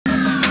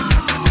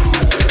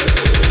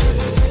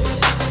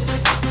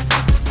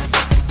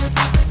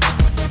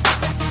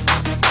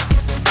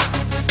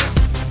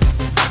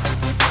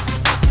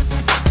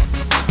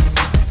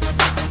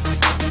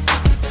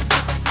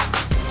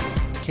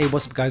Hey,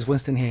 what's up guys,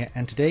 Winston here,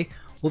 and today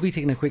we'll be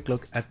taking a quick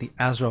look at the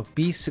ASRock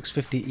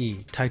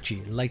B650E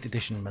Taichi Lite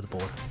Edition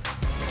motherboard.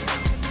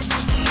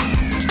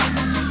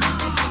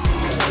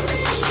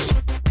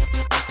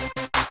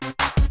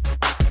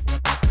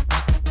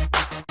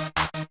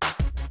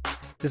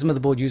 This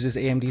motherboard uses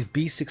AMD's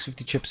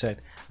B650 chipset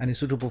and is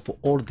suitable for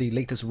all of the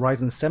latest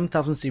Ryzen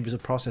 7000 series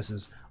of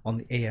processors on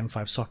the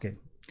AM5 socket.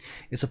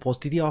 It supports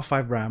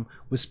DDR5 RAM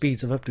with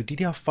speeds of up to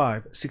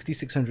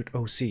DDR5-6600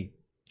 OC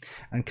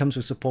and comes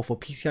with support for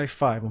PCIe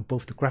 5 on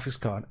both the graphics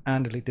card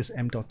and the latest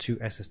M.2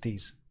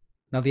 SSDs.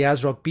 Now, the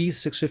ASRock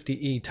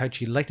B650E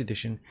Taichi Lite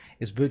Edition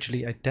is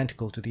virtually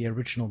identical to the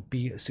original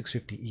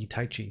B650E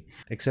Taichi,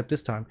 except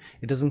this time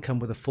it doesn't come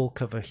with a full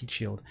cover heat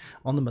shield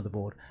on the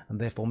motherboard, and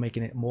therefore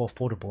making it more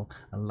affordable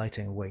and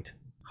lighter in weight.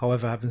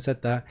 However, having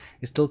said that,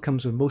 it still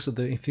comes with most of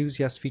the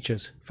Enthusiast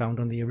features found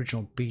on the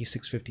original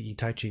B650E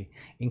Taichi,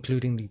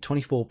 including the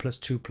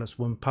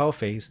 24+2+1 power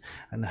phase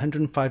and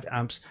 105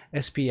 amps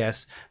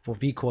SPS for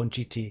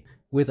VCore+GT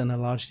with an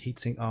enlarged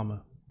heatsink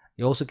armor.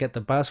 You also get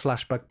the BIOS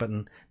flashback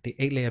button, the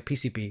 8-layer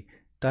PCB,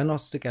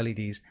 Diagnostic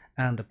LEDs,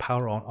 and the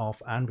power on,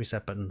 off, and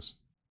reset buttons.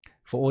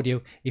 For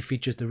audio, it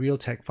features the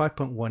Realtek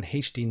 5.1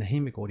 HD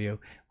Dynamic audio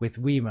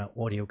with WiiMA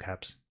audio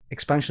caps.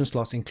 Expansion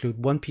slots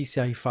include one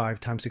PCIe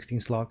 5x16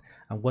 slot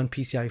and one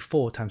PCIe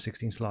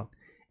 4x16 slot.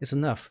 It's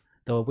enough,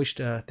 though I wished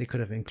they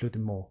could have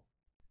included more.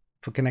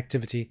 For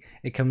connectivity,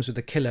 it comes with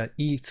the killer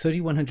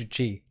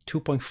E3100G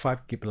 2.5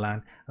 GB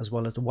LAN as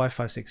well as the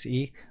Wi-Fi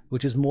 6E,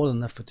 which is more than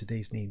enough for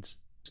today's needs.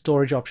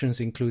 Storage options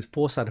include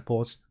 4 SATA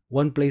ports,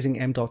 one blazing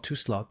M.2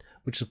 slot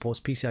which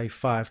supports PCIe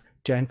 5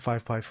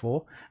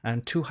 Gen5x4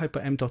 and 2 Hyper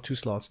M.2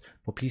 slots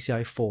for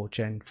PCIe 4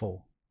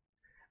 Gen4.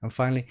 And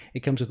finally,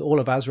 it comes with all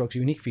of ASRock's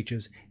unique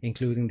features,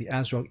 including the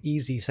ASRock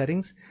EZ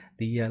settings,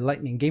 the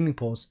Lightning gaming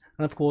ports,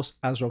 and of course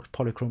ASRock's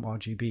Polychrome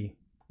RGB.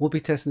 We'll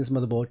be testing this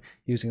motherboard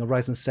using a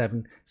Ryzen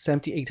 7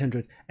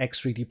 7800X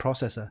 3D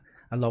processor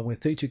along with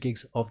 32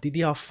 gigs of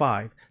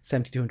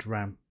DDR5-7200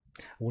 RAM.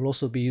 We'll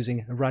also be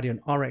using a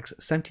Radeon RX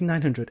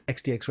 7900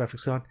 XTX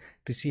graphics card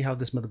to see how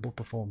this motherboard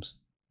performs.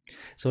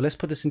 So let's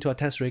put this into our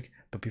test rig,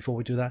 but before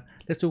we do that,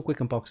 let's do a quick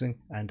unboxing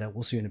and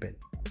we'll see you in a bit.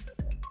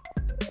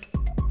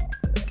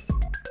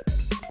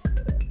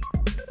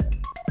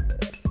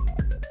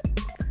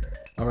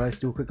 Alright, let's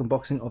do a quick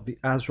unboxing of the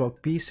ASRock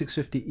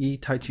B650E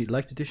Taichi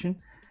Lite Edition.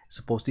 It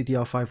supports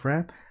DDR5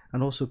 RAM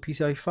and also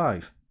PCIe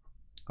 5.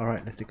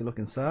 Alright, let's take a look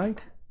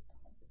inside.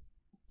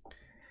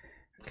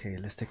 Okay,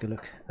 let's take a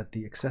look at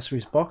the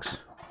accessories box.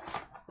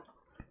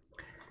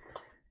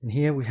 And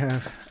here we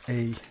have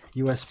a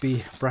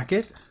USB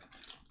bracket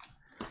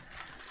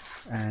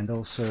and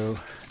also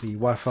the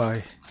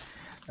Wi-Fi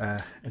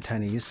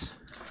antennas.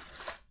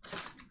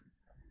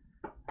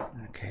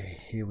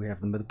 Okay, here we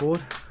have the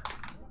motherboard.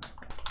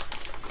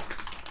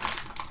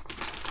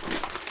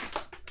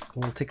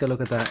 We'll take a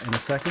look at that in a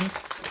second.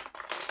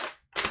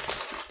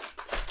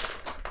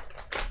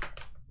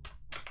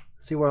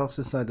 See what else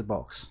is inside the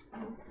box.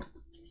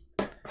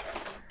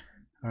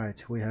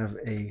 Alright, we have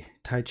a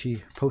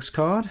Taichi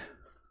postcard.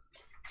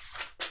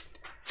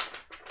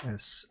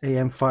 As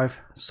AM5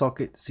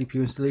 socket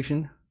CPU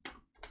installation.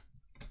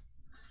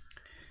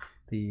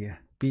 The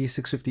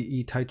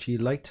B650E Taichi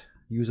Lite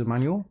user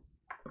manual.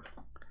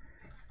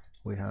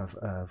 We have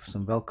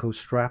some Velcro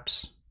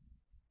straps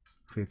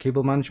for your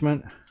cable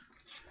management.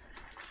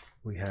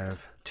 We have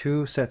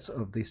 2 sets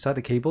of the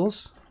SATA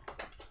cables.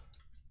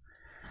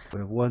 We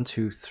have 1,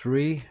 2,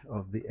 3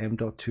 of the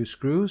M.2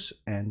 screws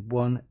and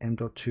 1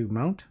 M.2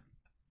 mount.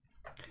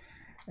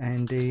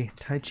 And a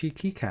Taichi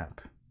keycap.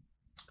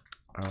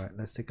 Alright,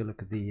 let's take a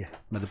look at the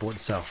motherboard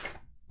itself.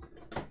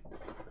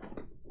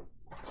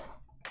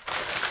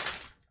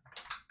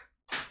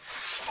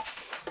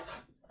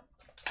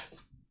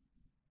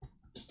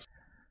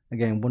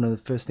 Again, one of the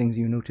first things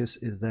you notice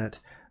is that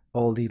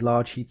all the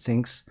large heat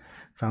sinks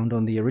found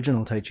on the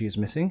original Taichi is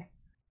missing.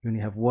 You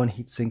only have one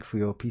heatsink for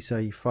your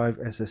PCIe 5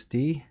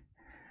 SSD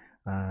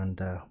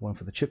and one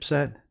for the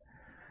chipset,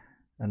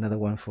 another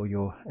one for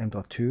your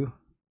M.2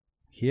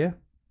 here,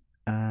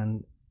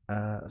 and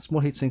a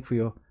small heatsink for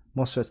your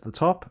MOSFETs at the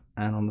top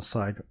and on the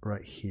side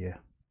right here.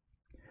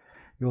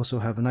 You also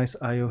have a nice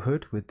I/O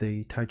hood with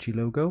the Taichi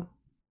logo.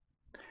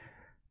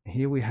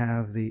 Here we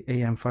have the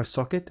AM5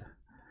 socket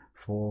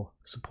for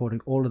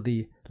supporting all of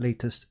the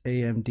latest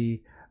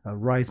AMD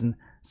Ryzen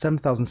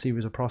 7000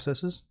 series of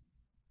processors.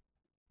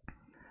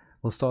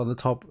 We'll start at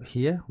the top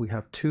here. We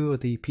have 2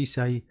 of the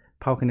PCIe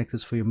power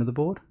connectors for your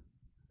motherboard,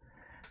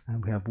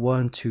 and we have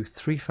 1, 2,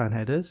 3 fan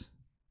headers.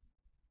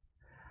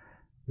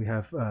 We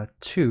have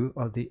 2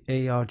 of the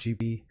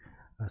ARGB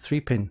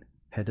 3-pin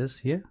headers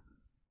here,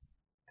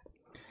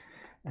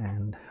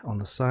 and on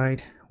the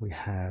side we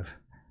have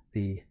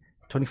the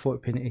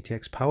 24-pin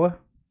ATX power,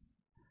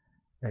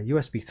 a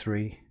USB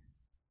 3,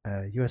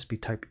 a USB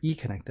Type E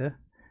connector,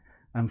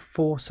 and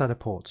 4 SATA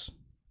ports.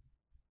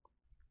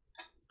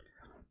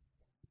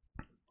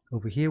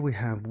 Over here we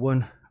have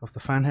 1 of the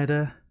fan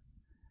header,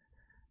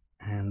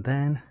 and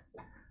then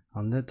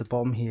on the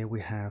bottom here we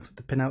have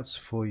the pinouts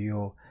for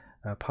your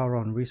power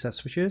on reset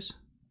switches,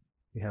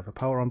 We have a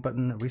power on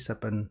button, a reset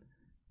button,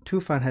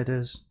 2 fan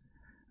headers,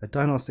 a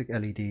diagnostic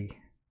LED,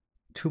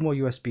 2 more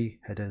USB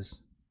headers,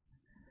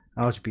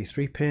 RGB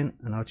 3-pin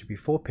and RGB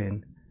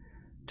 4-pin,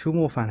 2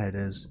 more fan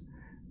headers,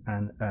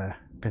 and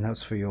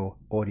pinouts for your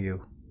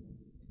audio.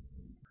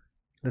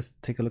 Let's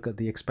take a look at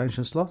the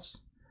expansion slots.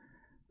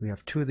 We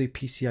have 2 of the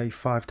PCIe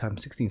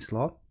 5x16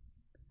 slot,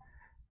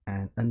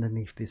 and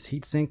underneath this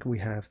heatsink we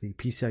have the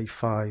PCIe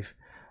 5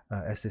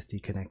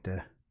 SSD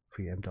connector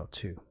for your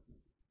M.2.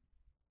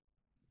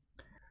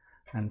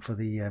 And for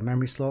the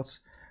memory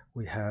slots,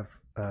 we have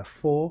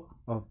 4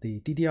 of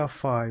the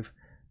DDR5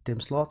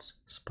 DIMM slots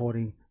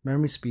supporting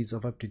memory speeds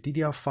of up to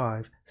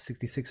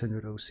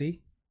DDR5-6600 OC.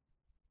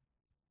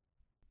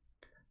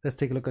 Let's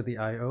take a look at the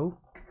I/O.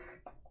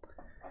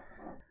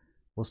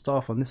 We'll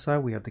start off on this side.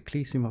 We have the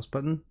clear CMOS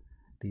button,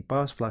 the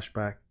BIOS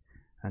flashback,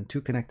 and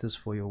 2 connectors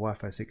for your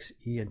Wi-Fi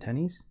 6E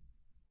antennas,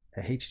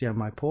 a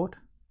HDMI port,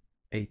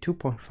 a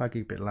 2.5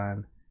 gigabit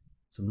LAN,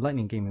 some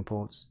Lightning gaming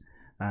ports,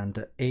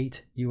 and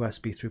 8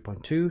 USB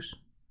 3.2s,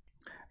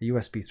 a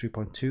USB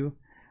 3.2,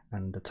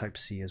 and the Type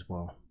C as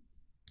well.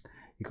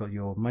 You got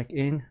your mic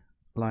in,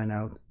 line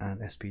out, and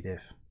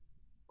SPDIF.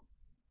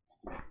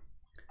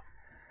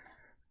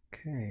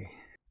 Okay,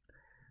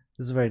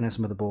 this is a very nice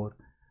motherboard,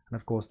 and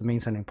of course the main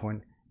selling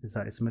point is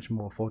that it's much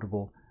more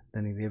affordable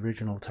than the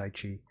original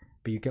Taichi,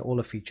 but you get all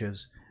the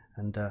features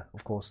and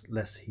of course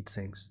less heat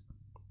sinks.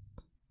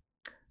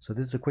 So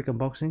this is a quick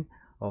unboxing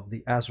of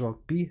the ASRock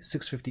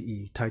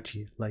B650E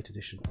Taichi Lite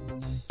Edition.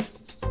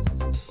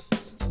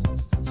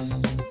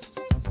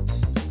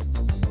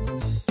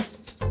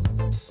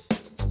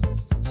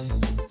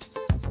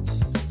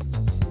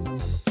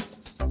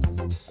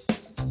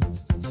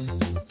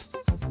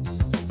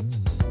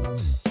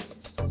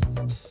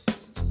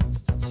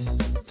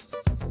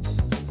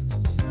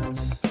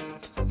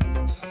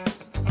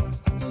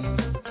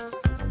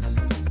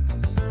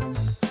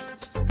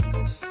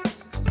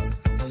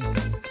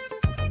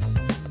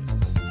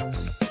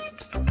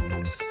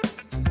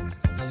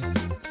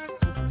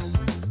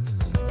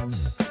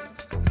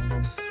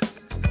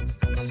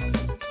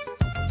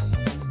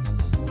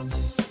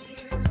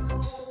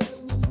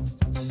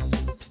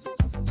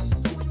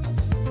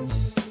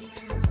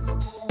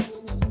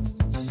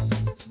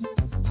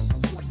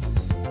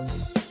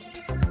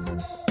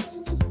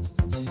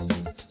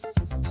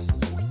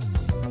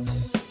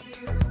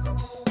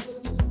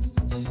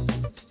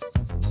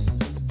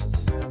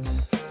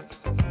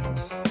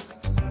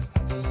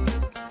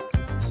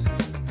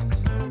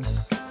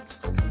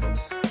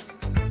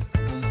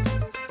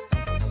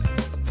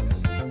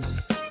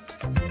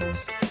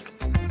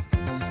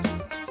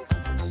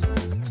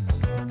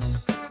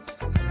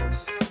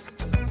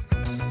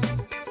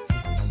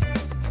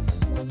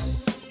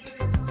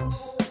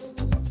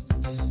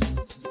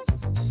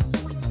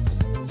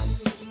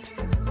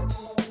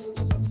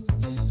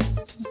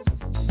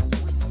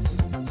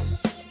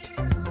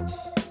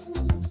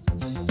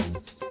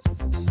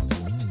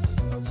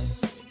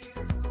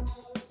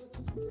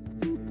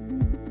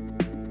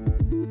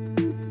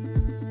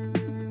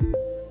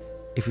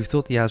 If you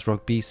thought the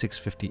ASRock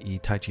B650E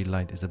Taichi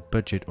Lite is a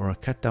budget or a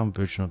cut down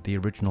version of the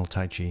original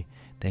Taichi,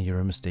 then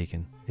you're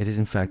mistaken. It is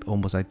in fact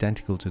almost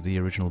identical to the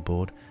original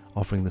board,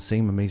 offering the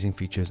same amazing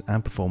features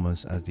and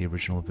performance as the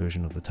original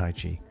version of the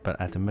Taichi, but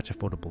at a much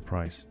affordable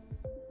price.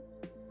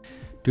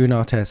 During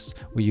our tests,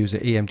 we used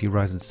an AMD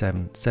Ryzen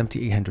 7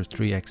 7800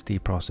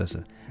 3XT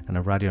processor and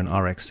a Radeon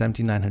RX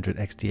 7900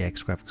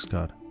 XTX graphics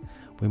card.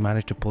 We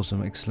managed to pull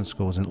some excellent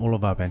scores in all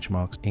of our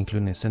benchmarks,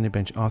 including a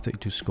Cinebench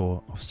R32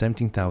 score of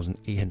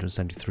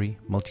 17,873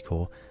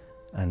 multi-core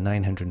and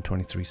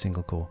 923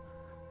 single-core.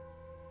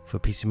 For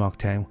PC Mark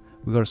 10,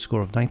 we got a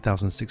score of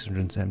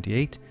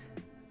 9,678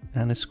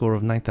 and a score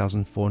of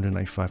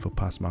 9,495 for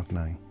Pass Mark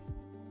 9.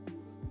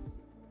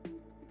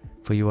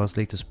 For UR's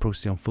latest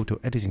Procyon photo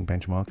editing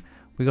benchmark,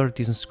 we got a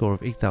decent score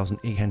of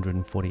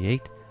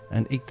 8,848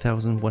 and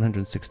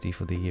 8,160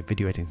 for the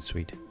video editing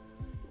suite.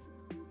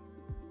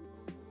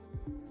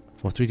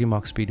 For 3D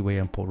Mark Speedway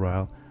and Port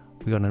Royal,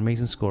 we got an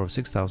amazing score of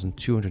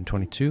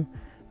 6,222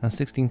 and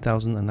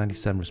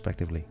 16,097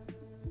 respectively.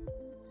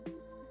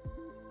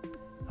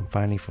 And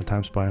finally for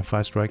TimeSpy and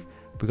Firestrike,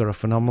 we got a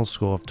phenomenal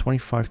score of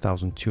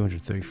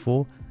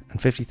 25,234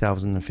 and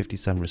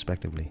 50,057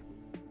 respectively.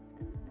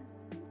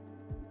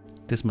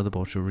 This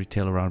motherboard should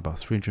retail around about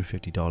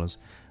 $350,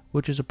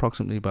 which is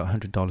approximately about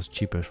 $100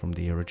 cheaper from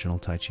the original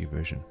Taichi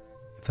version.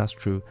 If that's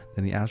true,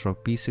 then the ASRock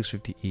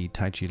B650E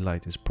Taichi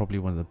Lite is probably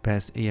one of the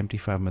best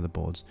AMD5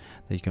 motherboards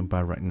that you can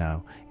buy right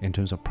now in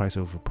terms of price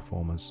over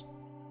performance.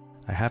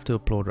 I have to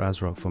applaud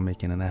ASRock for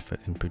making an effort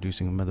in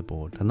producing a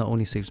motherboard that not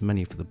only saves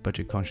money for the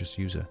budget conscious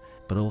user,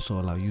 but also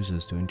allow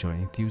users to enjoy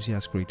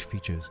Enthusiast grade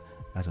features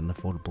at an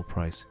affordable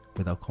price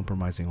without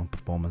compromising on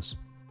performance.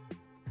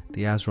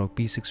 The ASRock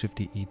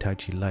B650E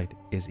Taichi Lite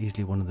is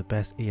easily one of the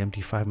best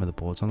AMD5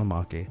 motherboards on the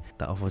market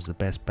that offers the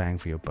best bang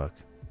for your buck.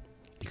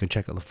 You can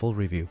check out the full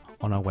review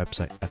on our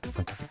website at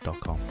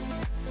funkykit.com.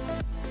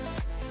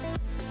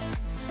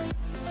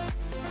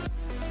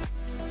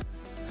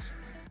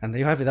 And there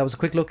you have it. That was a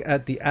quick look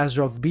at the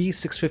ASRock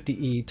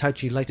B650E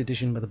Taichi Lite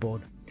Edition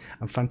motherboard.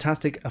 A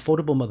fantastic,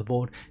 affordable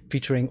motherboard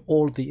featuring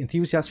all the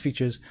Enthusiast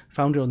features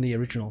found on the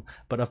original,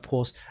 but of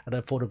course at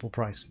an affordable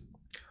price.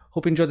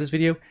 Hope you enjoyed this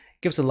video.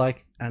 Give us a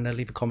like and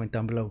leave a comment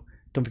down below.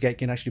 Don't forget you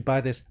can actually buy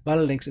this via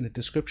the links in the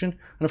description,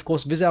 and of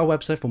course visit our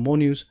website for more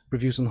news,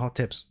 reviews and hot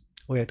tips.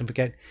 Oh yeah, don't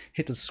forget,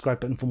 hit the subscribe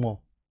button for more.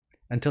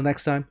 Until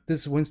next time, this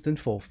is Winston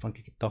for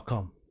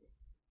Funkykit.com.